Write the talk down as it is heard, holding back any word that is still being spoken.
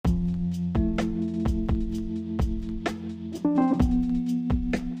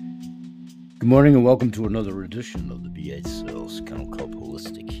morning and welcome to another edition of the B.A. Sales Kennel Club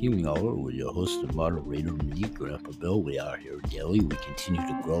Holistic Healing Hour with your host and moderator, me, Grandpa Bill. We are here daily. We continue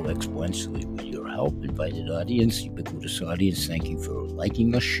to grow exponentially with your help. Invited audience, ubiquitous audience, thank you for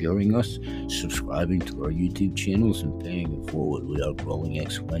liking us, sharing us, subscribing to our YouTube channels, and paying it forward. We are growing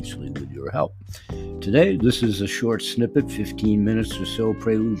exponentially with your help. Today, this is a short snippet, 15 minutes or so,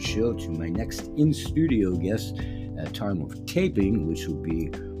 prelude show to my next in-studio guest at time of taping, which will be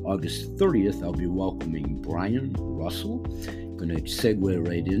August 30th. I'll be welcoming Brian Russell. Going to segue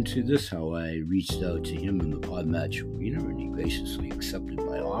right into this, how I reached out to him in the Podmatch Arena, and he graciously accepted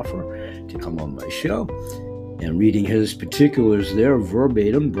my offer to come on my show. And reading his particulars there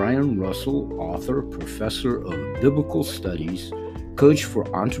verbatim, Brian Russell, author, professor of biblical studies, coach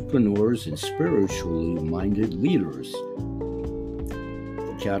for entrepreneurs and spiritually minded leaders.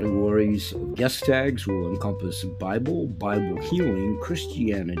 Categories of guest tags will encompass Bible healing,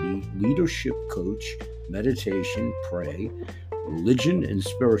 Christianity, leadership coach, meditation, pray, religion and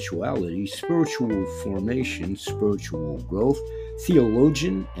spirituality, spiritual formation, spiritual growth,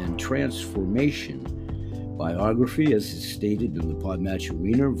 theologian, and transformation. Biography, as is stated in the Podmatch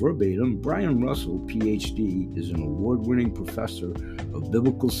Arena, verbatim, Brian Russell, PhD, is an award-winning professor of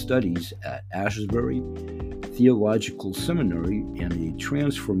biblical studies at Asbury Theological Seminary and a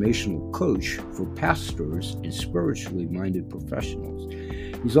transformational coach for pastors and spiritually minded professionals.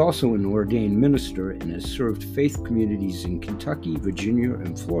 He's also an ordained minister and has served faith communities in Kentucky, Virginia,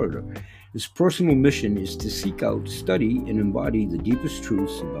 and Florida. His personal mission is to seek out, study, and embody the deepest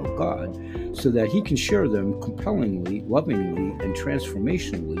truths about God so that he can share them compellingly, lovingly, and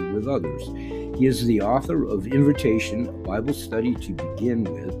transformationally with others. He is the author of Invitation, a Bible Study to Begin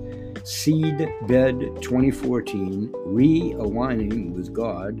With, Seedbed 2014, Realigning with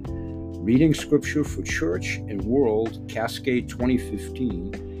God, Reading Scripture for Church and World, Cascade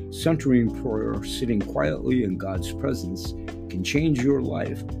 2015, Centering Prayer, Sitting Quietly in God's Presence Can Change Your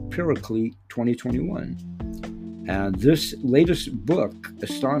Life, Paraclete 2021. And this latest book,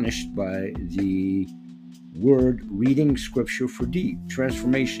 astonished by the word Reading Scripture for Deep,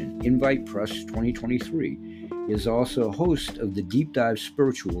 Transformation, Invite Press 2023, is also host of the Deep Dive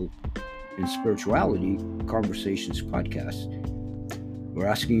Spiritual and Spirituality Conversations podcast. We're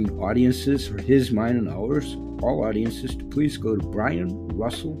asking audiences, his, mine, and ours, all audiences, to please go to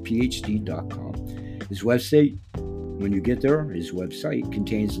brianrussellphd.com. His website, when you get there, his website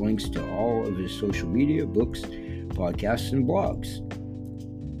contains links to all of his social media, books, podcasts, and blogs.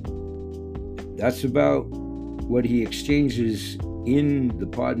 That's about what he exchanges in the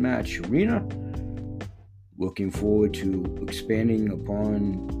Podmatch Arena. Looking forward to expanding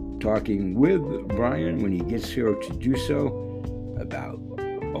upon talking with Brian when he gets here to do so about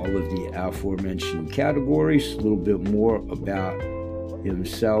all of the aforementioned categories, a little bit more about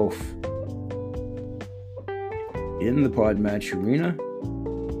himself in the Podmatch Arena.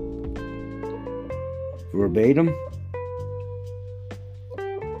 Verbatim,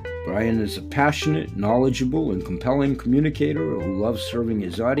 Brian is a passionate, knowledgeable, and compelling communicator who loves serving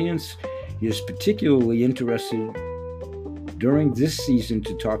his audience. He is particularly interested during this season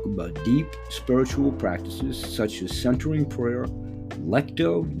to talk about deep spiritual practices such as centering prayer,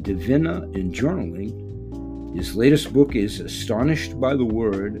 lectio divina, and journaling. His latest book is Astonished by the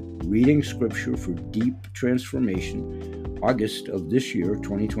Word, Reading Scripture for Deep Transformation, August of this year,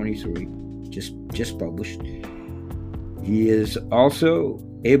 2023, just published. He is also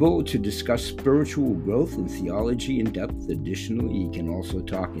able to discuss spiritual growth and theology in depth. Additionally, he can also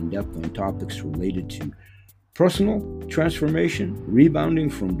talk in depth on topics related to personal transformation,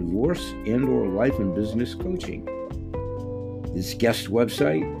 rebounding from divorce, and or life and business coaching. His guest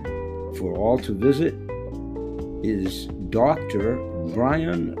website for all to visit is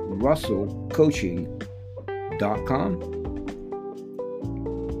drbrianrussellcoaching.com.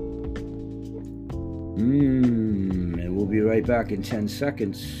 And we'll be right back in 10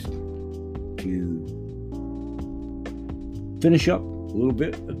 seconds to finish up a little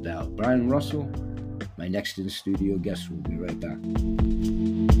bit about Brian Russell. My next in-studio guest will be right back.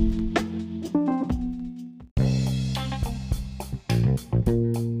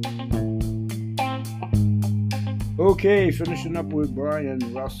 Okay, finishing up with Brian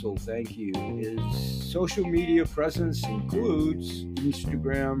Russell. Thank you. His social media presence includes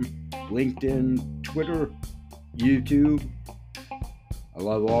Instagram, LinkedIn, Twitter, YouTube. I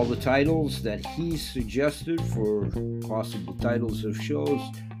love all the titles that he suggested for possible titles of shows.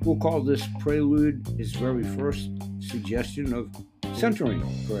 We'll call this Prelude his very first suggestion of centering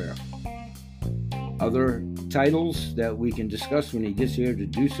prayer. Other titles that we can discuss when he gets here to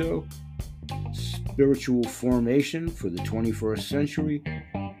do so: Spiritual Formation for the 21st Century,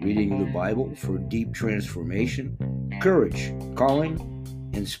 reading the Bible for deep transformation, courage, calling,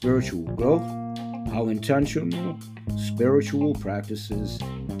 and spiritual growth, how intentional spiritual practices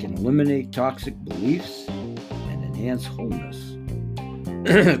can eliminate toxic beliefs and enhance wholeness.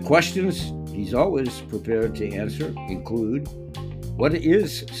 Questions he's always prepared to answer include, what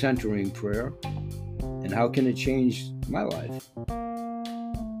is centering prayer and how can it change my life?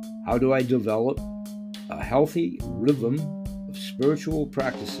 How do I develop a healthy rhythm of spiritual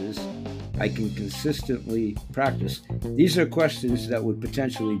practices I can consistently practice? These are questions that would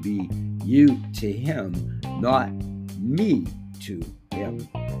potentially be you to him, not me to him,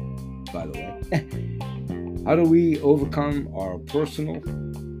 by the way. How do we overcome our personal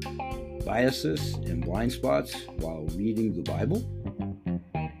biases and blind spots while reading the Bible?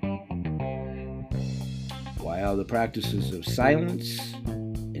 Why are the practices of silence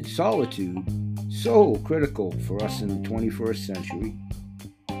and solitude so critical for us in the 21st century?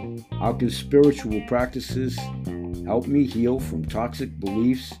 How can spiritual practices help me heal from toxic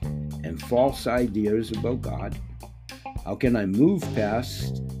beliefs and false ideas about God? How can I move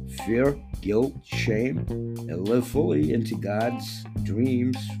past fear, guilt, shame, and live fully into God's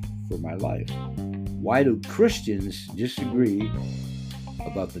dreams for my life? Why do Christians disagree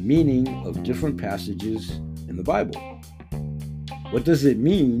about the meaning of different passages in the Bible? What does it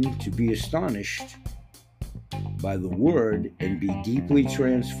mean to be astonished by the Word and be deeply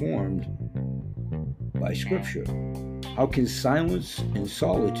transformed by Scripture? How can silence and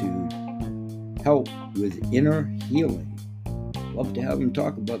solitude help with inner healing? Love to have him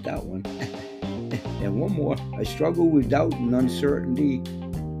talk about that one. And one more, I struggle with doubt and uncertainty.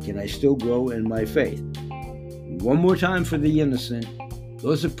 Can I still grow in my faith? One more time for the innocent.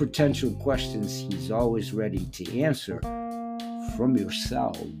 Those are potential questions he's always ready to answer from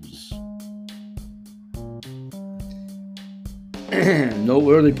yourselves.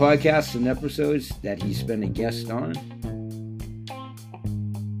 No early podcasts and episodes that he's been a guest on.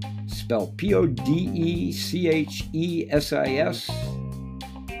 Spelled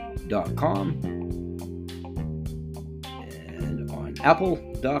PODECHESIS.com and on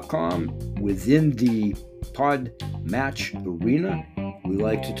Apple.com within the Pod Match Arena. We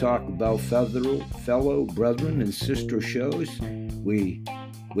like to talk about fellow brethren and sister shows. We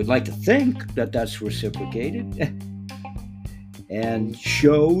would like to think that that's reciprocated. And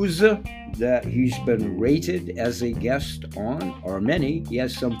shows that he's been rated as a guest on are many. He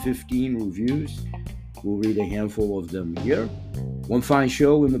has some 15 reviews. We'll read a handful of them here. One fine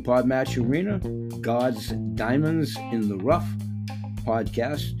show in the Pod Match Arena, God's Diamonds in the Rough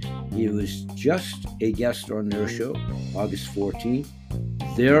podcast. He was just a guest on their show, August 14th.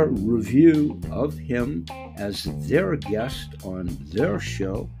 Their review of him as their guest on their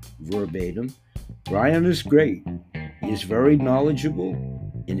show, verbatim. Brian is great. He is very knowledgeable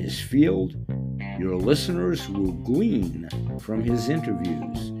in his field. Your listeners will glean from his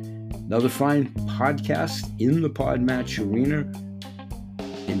interviews. Another fine podcast in the Pod Match Arena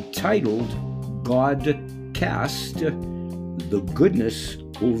entitled Godcast, the Goodness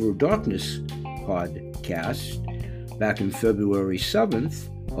Over Darkness podcast, back in February 7th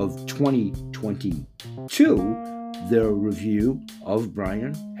of 2022. Their review of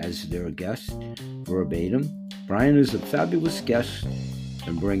Brian as their guest, verbatim. Brian is a fabulous guest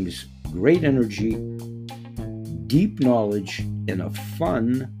and brings great energy, deep knowledge, and a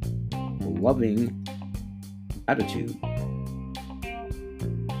fun, loving attitude.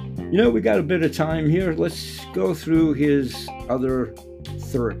 We got a bit of time here. Let's go through his other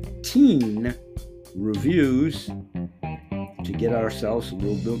 13 reviews to get ourselves a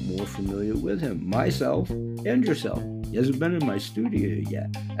little bit more familiar with him, myself and yourself. He hasn't been in my studio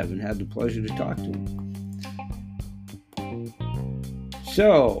yet. Haven't had the pleasure to talk to him.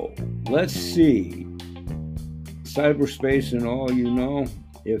 So, let's see. Cyberspace and all,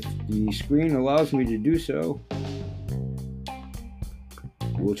 if the screen allows me to do so,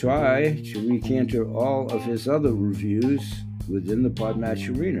 we'll try to recanter all of his other reviews within the Pod Match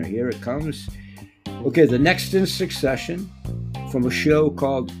Arena. Here it comes. Okay, the next in succession from a show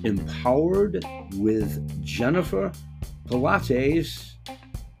called Empowered with Jennifer Pilates.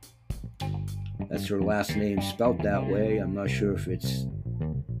 That's her last name spelled that way. I'm not sure if it's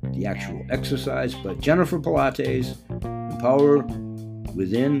the actual exercise, but Jennifer Pilates, Empower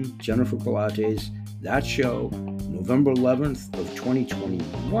Within Jennifer Pilates, that show, November 11th of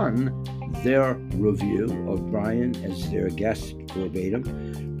 2021, their review of Brian as their guest,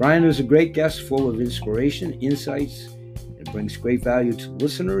 verbatim. Brian is a great guest full of inspiration, insights, and brings great value to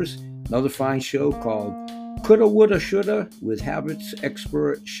listeners. Another fine show called Coulda, Woulda, Shoulda with habits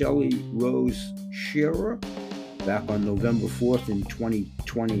expert Shelley Rose Shearer. back on November 4th in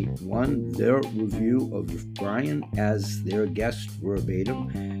 2021, their review of Brian as their guest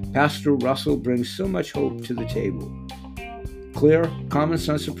verbatim. Pastor Russell brings so much hope to the table. Clear, common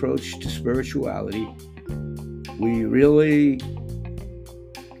sense approach to spirituality. We really,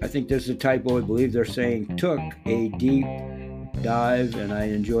 I think there's a typo, I believe they're saying took a deep dive, and I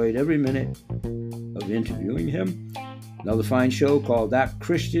enjoyed every minute of interviewing him. Another fine show called That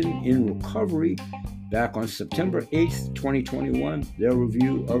Christian in Recovery, back on September 8th, 2021, their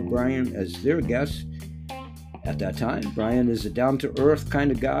review of Brian as their guest. At that time, Brian is a down-to-earth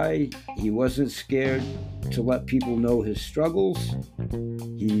kind of guy. He wasn't scared to let people know his struggles.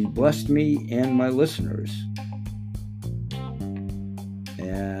 He blessed me and my listeners.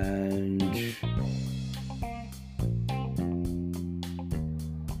 And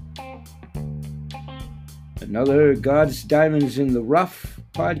another God's Diamonds in the Rough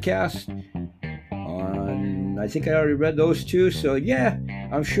podcast. I think I already read those two, so yeah,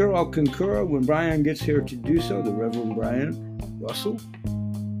 I'm sure I'll concur when Brian gets here to do so, the Reverend Brian Russell,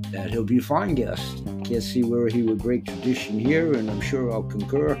 that he'll be a fine guest. Can't see where he would break tradition here, and I'm sure I'll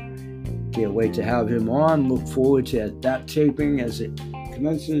concur. Can't wait to have him on. Look forward to that taping as it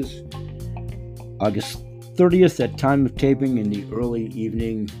commences August 30th at time of taping in the early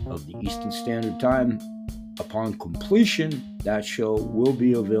evening of the Eastern Standard Time. Upon completion, that show will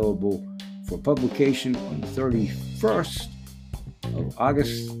be available for publication on the 31st of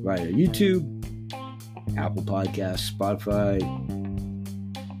August via YouTube, Apple Podcasts, Spotify,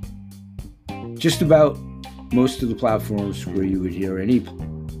 just about most of the platforms where you would hear any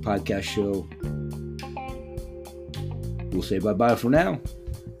podcast show. We'll say bye-bye for now,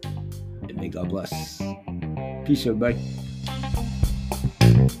 and may God bless. Peace, everybody.